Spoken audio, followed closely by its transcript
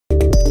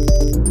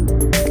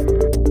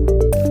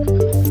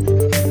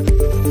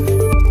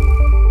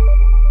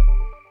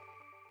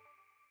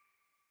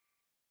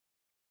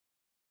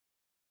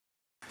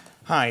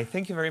Hi,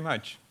 thank you very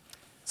much.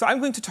 So I'm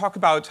going to talk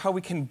about how we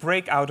can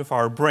break out of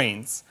our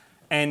brains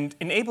and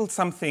enable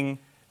something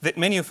that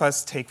many of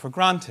us take for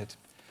granted.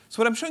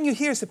 So what I'm showing you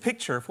here is a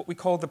picture of what we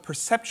call the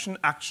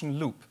perception-action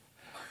loop.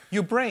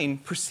 Your brain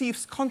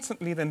perceives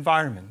constantly the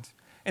environment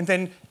and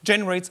then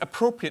generates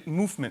appropriate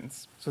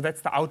movements. So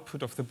that's the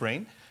output of the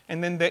brain.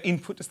 And then the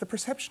input is the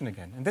perception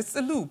again. And that's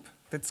the loop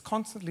that's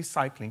constantly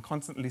cycling,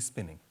 constantly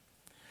spinning.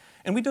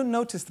 And we don't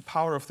notice the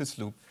power of this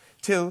loop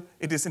till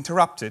it is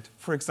interrupted,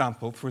 for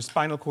example, through a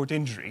spinal cord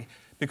injury,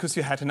 because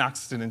you had an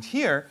accident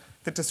here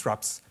that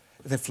disrupts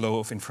the flow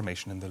of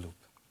information in the loop.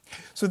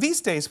 So these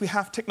days, we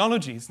have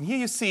technologies. And here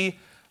you see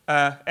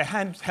a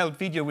handheld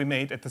video we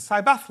made at the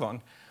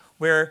Cybathlon,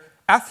 where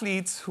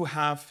athletes who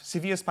have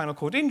severe spinal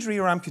cord injury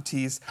or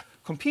amputees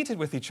competed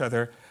with each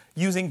other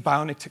using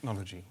Bionic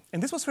technology.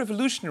 And this was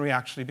revolutionary,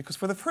 actually, because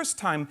for the first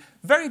time,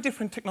 very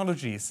different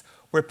technologies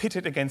were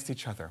pitted against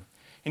each other.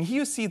 And here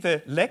you see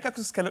the leg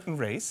exo-skeleton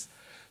race.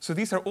 So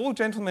these are all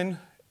gentlemen,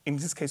 in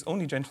this case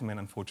only gentlemen,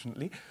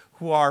 unfortunately,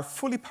 who are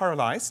fully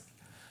paralyzed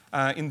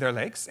in their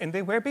legs, and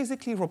they wear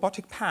basically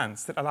robotic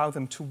pants that allow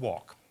them to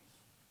walk.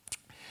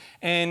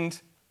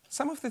 And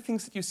some of the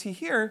things that you see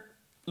here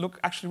look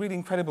actually really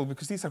incredible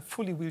because these are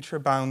fully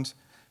wheelchair-bound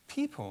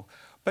people.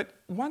 But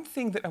one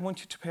thing that I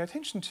want you to pay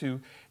attention to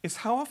is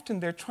how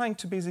often they're trying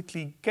to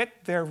basically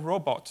get their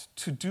robot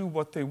to do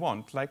what they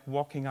want, like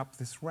walking up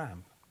this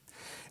ramp.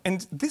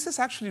 And this is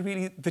actually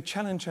really the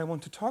challenge I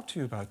want to talk to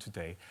you about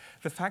today,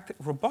 the fact that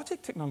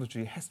robotic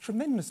technology has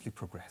tremendously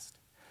progressed.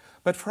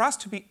 But for us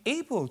to be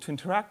able to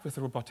interact with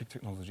the robotic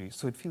technology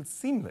so it feels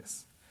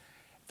seamless,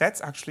 that's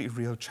actually a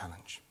real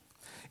challenge.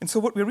 And so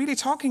what we're really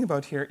talking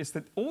about here is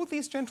that all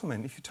these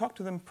gentlemen, if you talk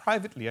to them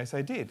privately, as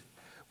I did,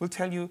 will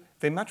tell you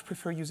they much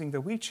prefer using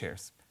their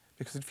wheelchairs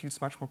because it feels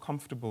much more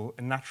comfortable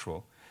and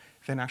natural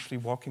than actually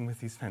walking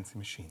with these fancy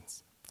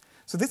machines.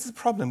 So this is a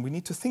problem we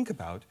need to think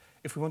about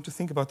if we want to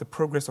think about the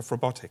progress of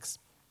robotics.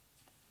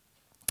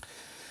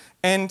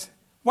 And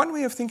one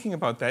way of thinking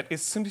about that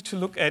is simply to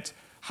look at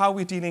how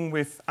we're dealing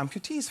with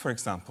amputees, for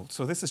example.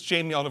 So this is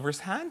Jamie Oliver's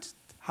hand,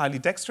 highly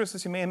dexterous,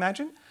 as you may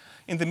imagine.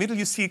 In the middle,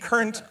 you see a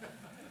current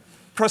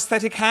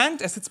prosthetic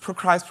hand, as it's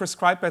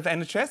prescribed by the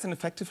NHS, and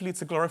effectively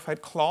it's a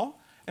glorified claw.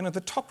 And at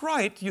the top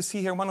right, you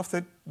see here one of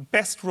the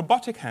best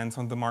robotic hands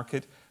on the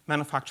market,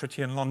 manufactured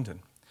here in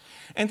London.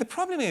 And the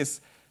problem is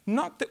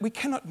not that we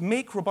cannot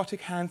make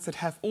robotic hands that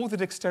have all the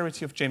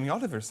dexterity of Jamie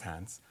Oliver's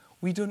hands.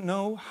 We don't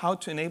know how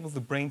to enable the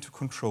brain to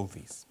control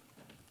these.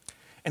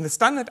 And the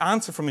standard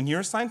answer from a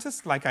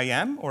neuroscientist, like I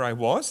am, or I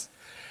was,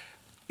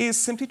 is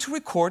simply to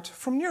record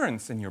from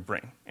neurons in your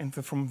brain. And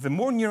the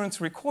more neurons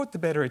you record, the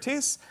better it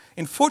is.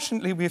 And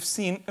fortunately, we've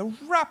seen a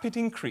rapid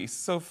increase.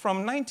 So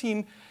from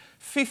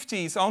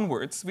 1950s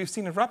onwards, we've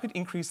seen a rapid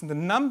increase in the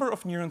number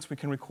of neurons we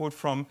can record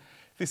from.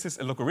 This is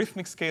a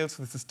logarithmic scale,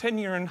 so this is 10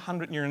 neurons,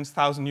 100 neurons,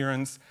 1,000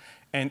 neurons.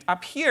 And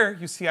up here,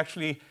 you see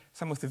actually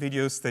some of the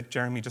videos that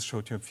Jeremy just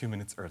showed you a few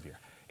minutes earlier.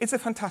 It's a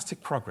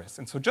fantastic progress.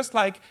 And so just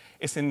like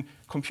it's in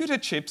computer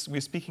chips,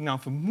 we're speaking now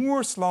for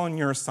Moore's law in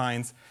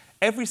neuroscience.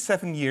 Every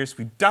 7 years,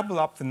 we double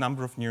up the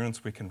number of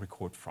neurons we can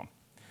record from.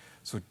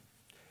 So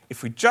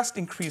if we just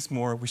increase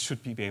more, we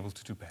should be able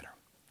to do better.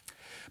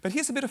 But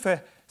here's a bit of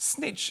a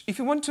snitch. If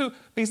you want to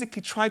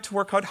basically try to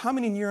work out how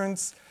many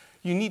neurons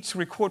you need to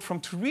record from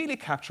to really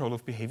capture all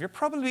of behavior,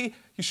 probably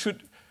you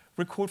should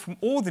record from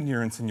all the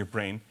neurons in your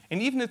brain.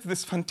 And even at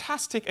this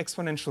fantastic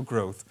exponential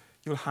growth,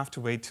 you'll have to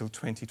wait till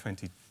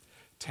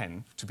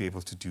 2010 to be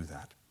able to do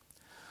that.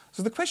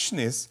 So the question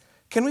is,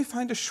 can we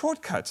find a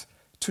shortcut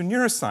to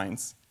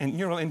neuroscience and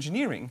neural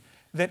engineering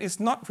that is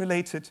not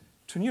related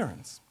to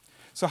neurons?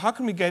 So how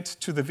can we get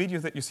to the video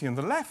that you see on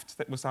the left,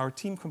 that was our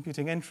team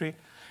competing entry,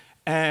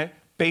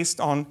 based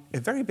on a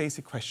very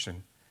basic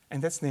question,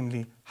 and that's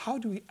namely, how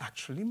do we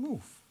actually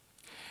move?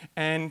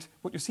 And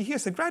what you see here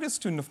is a graduate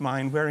student of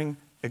mine wearing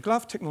a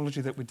glove technology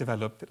that we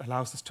developed that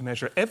allows us to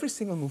measure every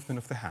single movement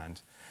of the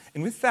hand.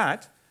 And with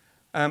that,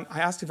 I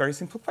asked a very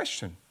simple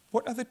question.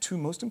 What are the two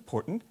most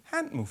important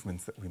hand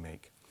movements that we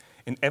make?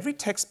 In every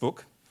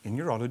textbook in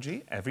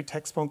neurology, every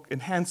textbook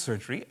in hand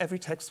surgery, every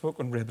textbook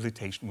on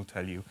rehabilitation will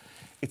tell you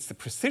it's the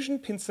precision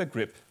pincer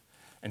grip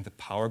and the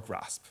power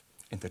grasp,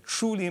 and they're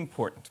truly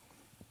important.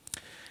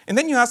 And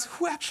then you ask,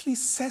 who actually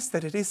says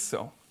that it is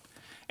so?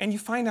 And you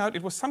find out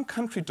it was some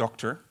country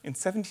doctor in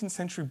 17th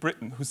century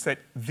Britain who said,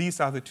 these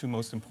are the two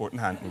most important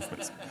hand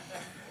movements.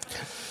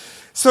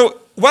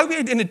 So while we're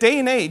in a day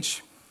and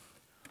age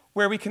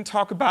where we can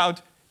talk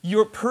about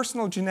your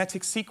personal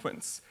genetic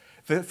sequence,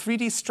 the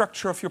 3D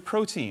structure of your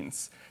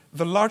proteins,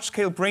 the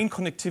large-scale brain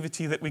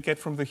connectivity that we get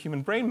from the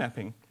human brain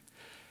mapping,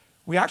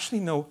 we actually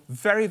know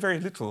very, very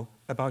little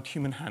about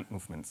human hand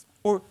movements,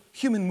 or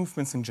human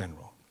movements in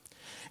general.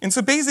 And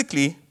so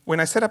basically, when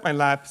I set up my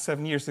lab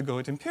 7 years ago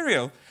at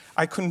Imperial,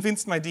 I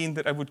convinced my dean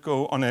that I would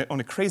go on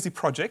a crazy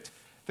project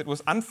that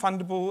was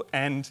unfundable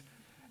and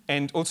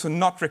also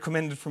not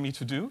recommended for me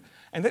to do.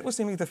 And that was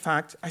namely the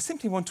fact I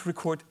simply want to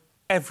record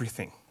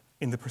everything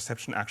in the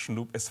perception-action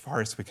loop as far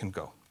as we can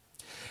go.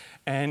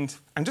 And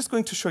I'm just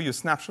going to show you a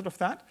snapshot of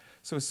that.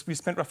 So we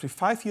spent roughly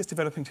 5 years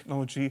developing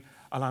technology,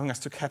 allowing us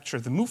to capture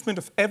the movement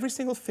of every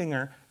single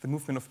finger, the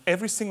movement of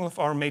every single of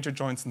our major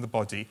joints in the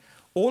body,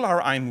 all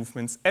our eye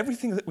movements,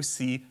 everything that we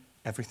see,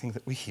 everything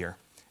that we hear.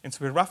 And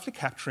so we're roughly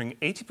capturing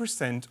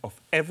 80%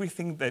 of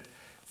everything that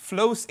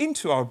flows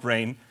into our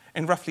brain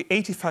and roughly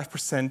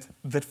 85%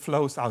 that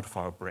flows out of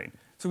our brain.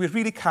 So we're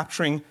really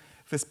capturing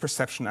this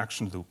perception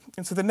action loop.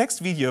 And so the next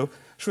video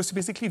shows you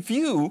basically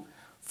view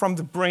from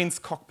the brain's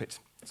cockpit.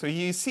 So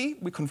here you see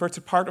we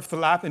converted part of the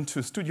lab into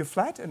a studio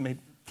flat and made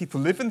people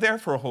live in there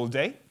for a whole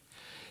day.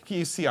 Here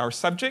you see our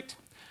subject.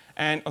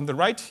 And on the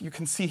right, you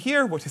can see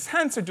here what his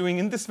hands are doing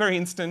in this very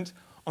instant.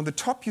 On the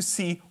top, you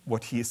see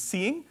what he is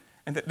seeing.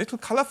 And that little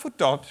colorful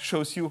dot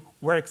shows you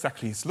where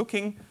exactly he's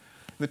looking.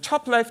 In the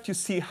top left, you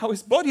see how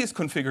his body is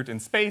configured in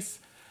space.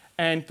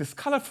 And this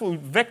colorful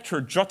vector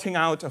jutting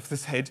out of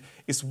this head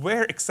is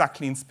where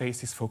exactly in space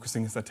he's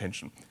focusing his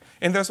attention.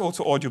 And there's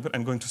also audio, but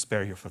I'm going to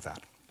spare you for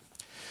that.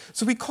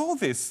 So we call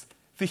this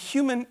the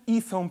Human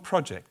Ethome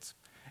Project.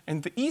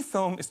 And the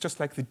ethome is just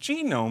like the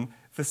genome,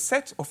 the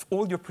set of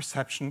all your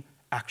perception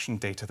action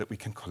data that we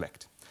can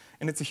collect.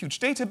 And it's a huge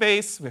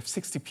database. We have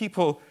 60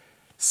 people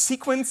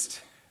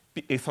sequenced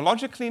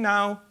ethologically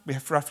now. We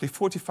have roughly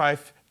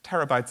 45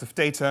 terabytes of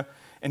data.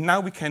 And now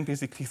we can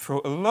basically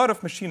throw a lot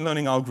of machine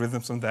learning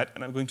algorithms on that.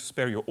 And I'm going to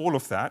spare you all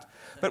of that.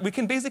 But we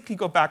can basically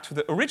go back to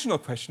the original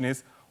question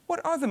is,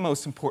 what are the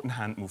most important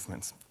hand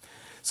movements?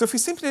 So if we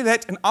simply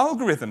let an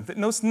algorithm that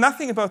knows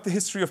nothing about the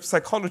history of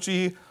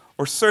psychology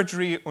or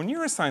surgery or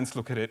neuroscience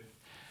look at it,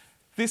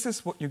 this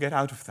is what you get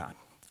out of that.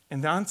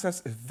 And the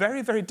answers are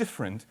very, very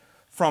different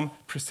from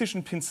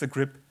precision pincer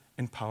grip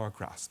and power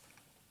grasp.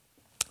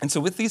 And so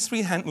with these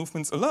 3 hand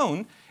movements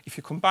alone, if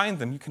you combine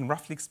them, you can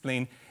roughly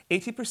explain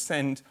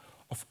 80%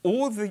 of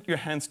all that your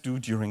hands do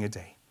during a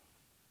day.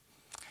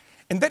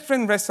 And that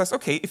then rests us,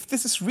 OK, if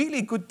this is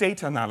really good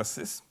data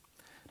analysis,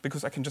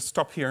 because I can just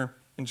stop here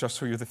and just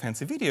show you the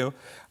fancy video,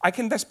 I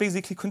can just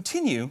basically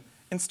continue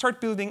and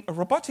start building a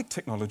robotic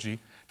technology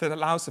that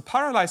allows a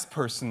paralyzed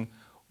person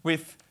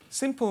with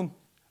simple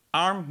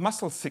arm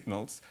muscle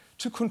signals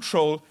to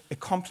control a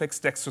complex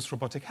dexterous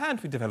robotic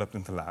hand we developed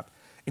in the lab.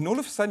 And all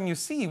of a sudden you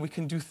see we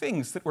can do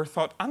things that were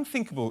thought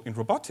unthinkable in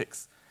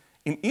robotics,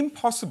 and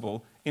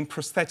impossible in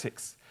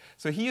prosthetics.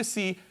 So here you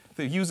see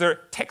the user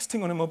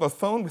texting on a mobile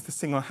phone with a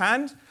single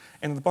hand,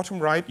 and at the bottom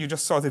right you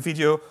just saw the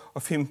video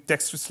of him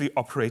dexterously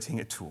operating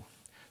a tool.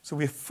 So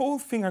we have full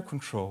finger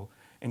control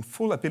and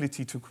full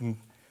ability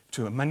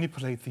to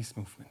manipulate these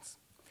movements.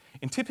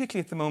 And typically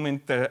at the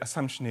moment, the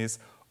assumption is,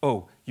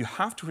 oh, you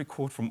have to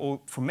record from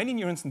many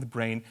neurons in the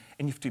brain,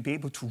 and you have to be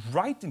able to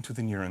write into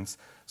the neurons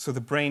so the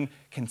brain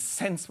can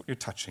sense what you're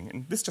touching.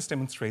 And this just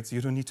demonstrates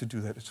you don't need to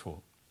do that at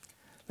all.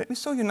 Let me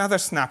show you another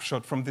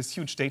snapshot from this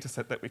huge data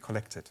set that we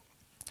collected.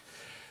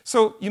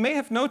 So you may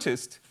have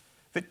noticed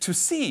that to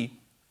see,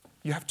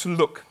 you have to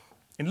look.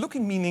 And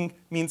looking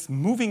means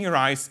moving your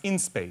eyes in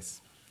space.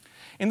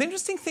 And the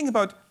interesting thing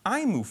about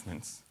eye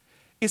movements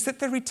is that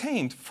they're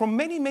retained from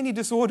many, many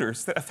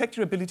disorders that affect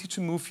your ability to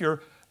move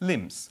your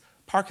limbs.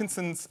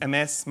 Parkinson's,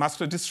 MS,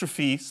 muscular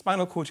dystrophy,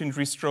 spinal cord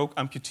injury, stroke,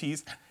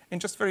 amputees, and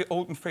just very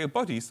old and frail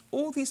bodies.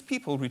 All these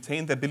people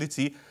retain the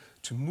ability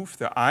to move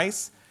their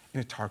eyes in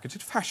a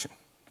targeted fashion.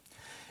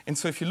 And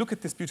so if you look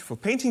at this beautiful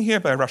painting here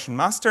by a Russian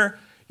master,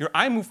 your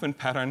eye movement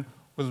pattern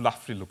will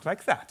roughly look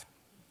like that.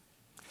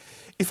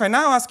 If I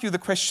now ask you the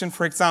question,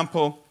 for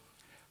example,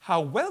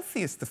 how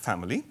wealthy is the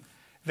family?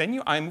 Then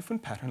your eye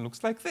movement pattern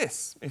looks like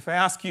this. If I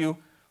ask you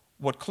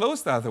what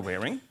clothes are they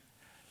wearing,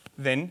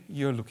 then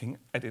you're looking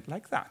at it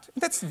like that.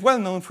 That's well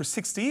known for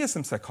 60 years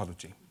in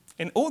psychology.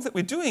 And all that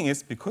we're doing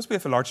is, because we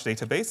have a large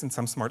database and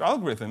some smart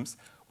algorithms,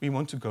 we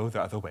want to go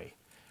the other way.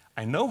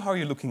 I know how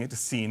you're looking at the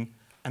scene,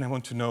 and I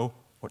want to know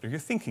what are you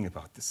thinking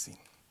about this scene.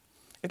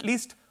 At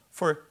least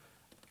for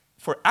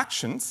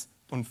actions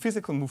on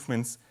physical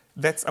movements,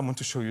 that's I want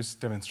to show you is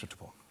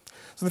demonstrable.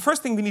 So the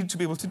first thing we need to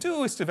be able to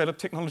do is develop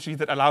technology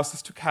that allows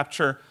us to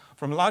capture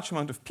from a large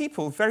amount of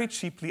people very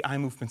cheaply eye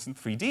movements in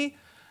 3D.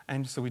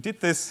 And so we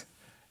did this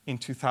in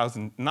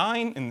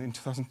 2009. And in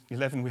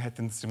 2011, we had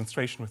this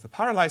demonstration with a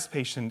paralyzed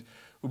patient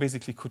who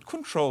basically could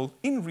control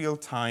in real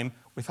time,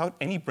 without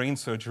any brain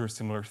surgery or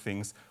similar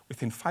things,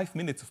 within 5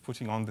 minutes of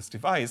putting on this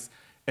device,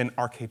 an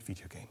arcade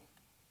video game.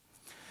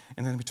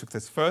 And then we took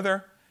this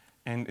further.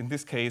 And in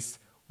this case,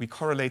 we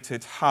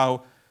correlated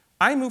how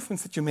eye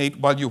movements that you made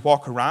while you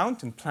walk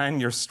around and plan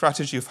your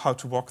strategy of how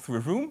to walk through a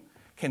room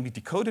can be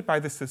decoded by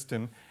the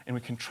system, and we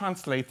can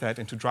translate that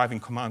into driving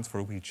commands for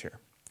a wheelchair.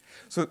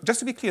 So just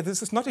to be clear,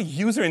 this is not a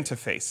user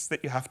interface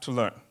that you have to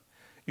learn.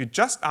 You're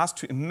just asked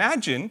to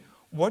imagine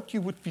what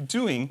you would be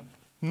doing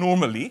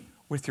normally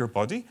with your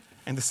body,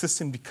 and the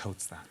system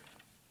decodes that.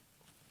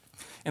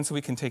 And so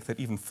we can take that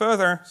even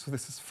further. So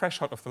this is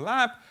fresh out of the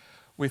lab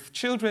with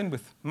children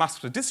with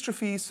muscular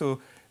dystrophy.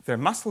 So their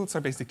muscles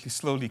are basically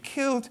slowly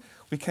killed.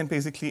 We can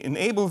basically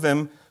enable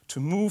them to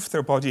move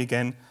their body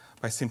again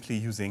by simply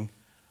using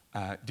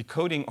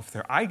decoding of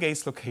their eye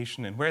gaze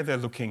location and where they're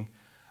looking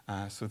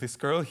So this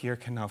girl here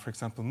can now, for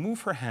example,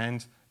 move her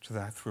hand to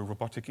that through a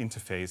robotic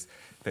interface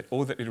that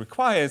all that it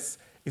requires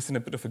is in a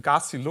bit of a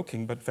ghastly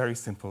looking but very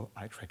simple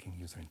eye tracking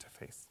user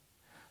interface.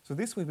 So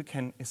this way we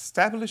can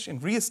establish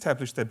and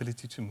re-establish the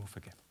ability to move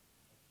again.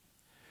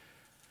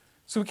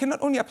 So we can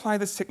not only apply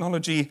this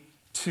technology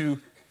to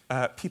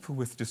people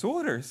with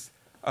disorders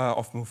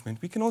of movement,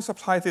 we can also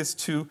apply this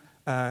to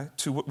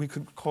what we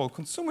could call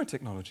consumer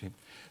technology.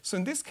 So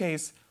in this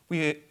case,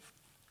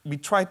 we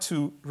tried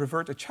to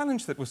revert a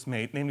challenge that was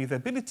made, namely the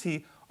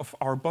ability of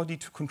our body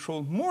to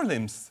control more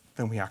limbs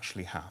than we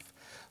actually have.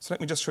 So let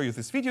me just show you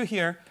this video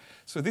here.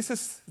 So this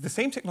is the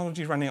same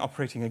technology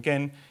operating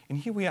again. And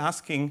here we're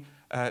asking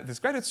this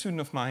graduate student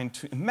of mine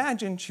to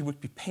imagine she would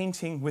be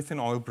painting with an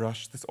oil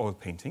brush, this oil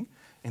painting.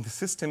 And the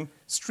system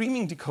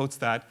streaming decodes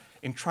that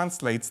and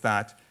translates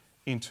that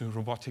into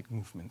robotic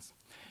movements.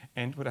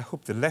 And what I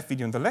hope the left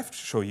video on the left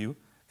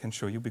can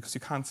show you, because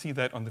you can't see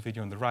that on the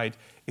video on the right,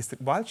 is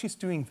that while she's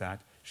doing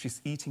that,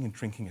 she's eating and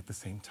drinking at the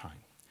same time.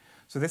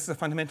 So this is a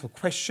fundamental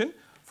question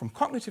from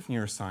cognitive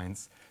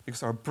neuroscience,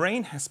 because our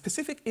brain has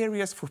specific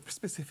areas for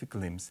specific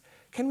limbs.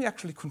 Can we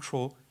actually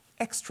control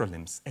extra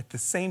limbs at the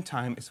same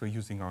time as we're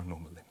using our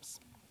normal limbs?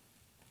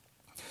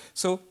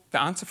 So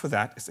the answer for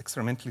that is,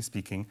 experimentally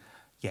speaking,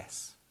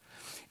 yes.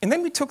 And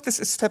then we took this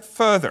a step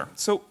further.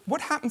 So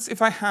what happens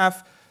if I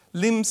have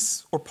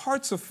limbs or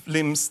parts of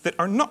limbs that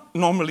are not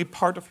normally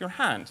part of your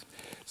hand?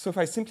 So if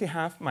I simply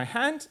have my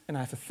hand and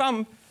I have a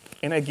thumb,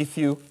 and I give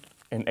you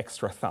an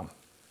extra thumb.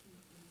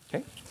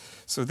 Okay?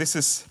 So this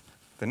is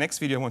the next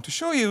video I want to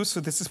show you. So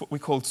this is what we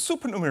call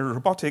supernumerary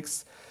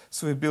robotics.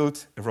 So we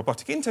built a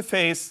robotic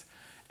interface,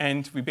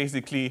 and we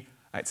basically,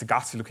 it's a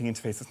ghastly looking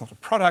interface, it's not a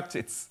product,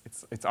 it's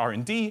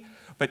R&D,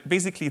 but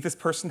basically this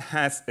person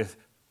has a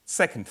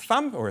second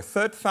thumb or a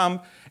third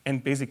thumb,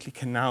 and basically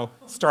can now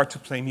start to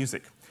play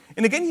music.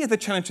 And again here the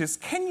challenge is,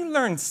 can you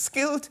learn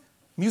skilled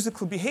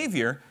musical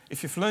behavior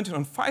if you've learned it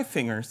on 5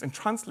 fingers and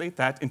translate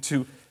that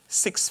into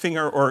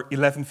 6-finger or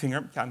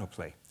 11-finger piano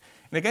play?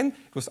 And again,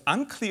 it was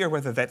unclear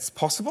whether that's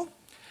possible.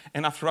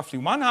 And after roughly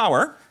 1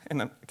 hour,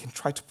 and I can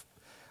try to,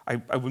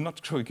 I will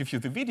not give you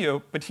the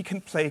video, but he can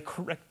play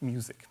correct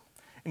music.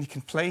 And he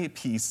can play a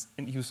piece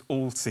and use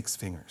all 6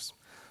 fingers.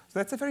 So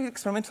that's a very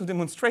experimental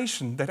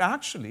demonstration that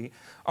actually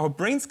our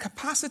brain's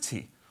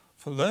capacity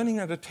for learning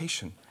and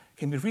adaptation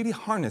can be really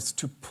harnessed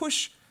to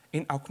push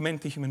and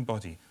augment the human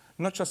body,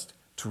 not just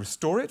to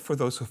restore it for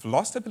those who have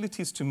lost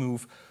abilities to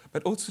move,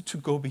 but also to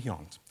go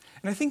beyond.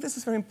 And I think this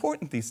is very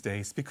important these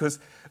days, because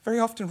very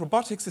often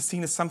robotics is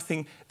seen as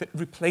something that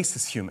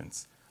replaces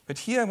humans. But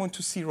here I want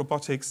to see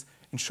robotics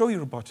and show you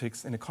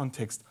robotics in a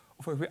context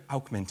of where we're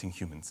augmenting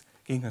humans,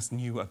 giving us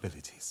new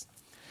abilities.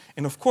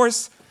 And of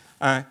course,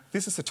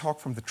 this is a talk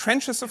from the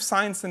trenches of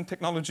science and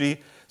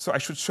technology, so I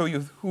should show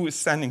you who is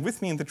standing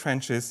with me in the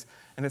trenches.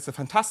 And it's a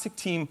fantastic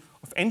team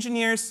of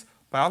engineers,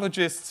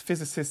 biologists,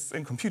 physicists,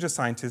 and computer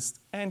scientists,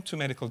 and 2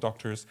 medical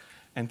doctors.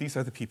 And these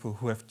are the people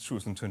who have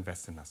chosen to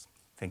invest in us.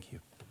 Thank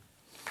you.